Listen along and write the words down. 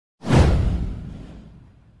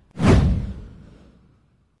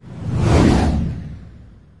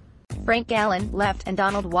Frank Allan, left, and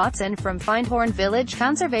Donald Watson from Findhorn Village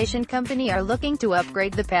Conservation Company are looking to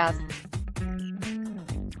upgrade the path.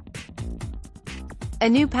 A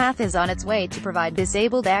new path is on its way to provide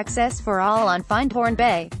disabled access for all on Findhorn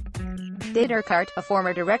Bay. David Urquhart, a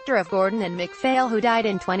former director of Gordon and MacPhail who died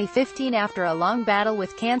in 2015 after a long battle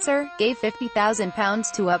with cancer, gave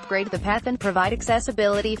 £50,000 to upgrade the path and provide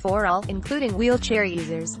accessibility for all, including wheelchair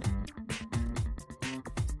users.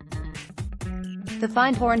 The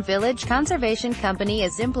Findhorn Village Conservation Company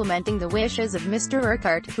is implementing the wishes of Mr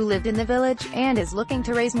Urquhart, who lived in the village, and is looking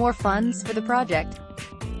to raise more funds for the project.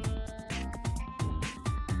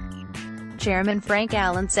 Chairman Frank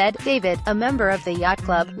Allan said, "David, a member of the yacht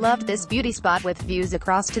club, loved this beauty spot with views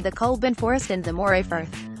across to the Colburn Forest and the Moray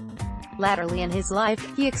Firth. Latterly in his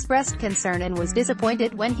life, he expressed concern and was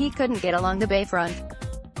disappointed when he couldn't get along the bayfront.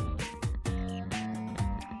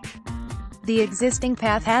 The existing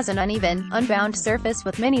path has an uneven, unbound surface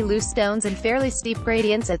with many loose stones and fairly steep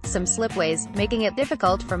gradients at some slipways, making it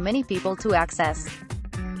difficult for many people to access.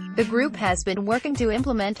 The group has been working to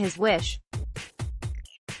implement his wish.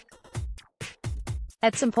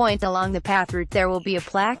 At some point along the path route there will be a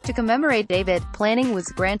plaque to commemorate David." Planning was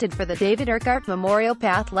granted for the David Urquhart Memorial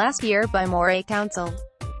Path last year by Moray Council.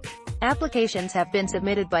 Applications have been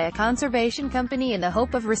submitted by a conservation company in the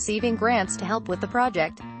hope of receiving grants to help with the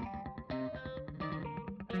project.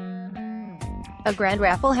 A grand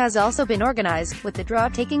raffle has also been organized, with the draw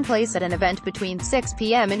taking place at an event between 6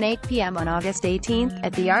 p.m. and 8 p.m. on August 18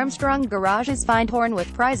 at the Armstrong Garages Findhorn,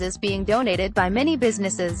 with prizes being donated by many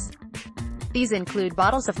businesses. These include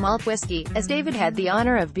bottles of malt whiskey, as David had the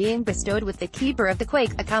honor of being bestowed with the keeper of the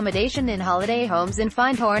Quake, accommodation in holiday homes in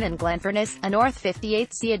Findhorn and Glenferness, a North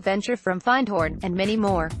 58th Sea adventure from Findhorn, and many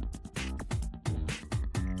more.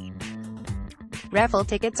 Raffle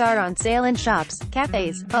tickets are on sale in shops,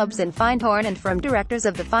 cafes, pubs in Findhorn and from directors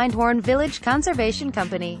of the Findhorn Village Conservation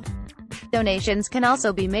Company. Donations can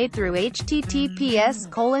also be made through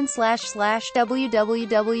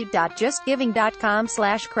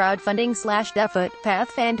https://www.justgiving.com/crowdfunding/thefoot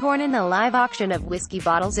path Findhorn, and a live auction of whiskey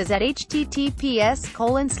bottles is at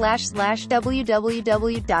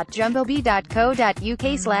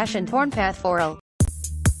https://www.jumbobee.co.uk/andthornpath4l.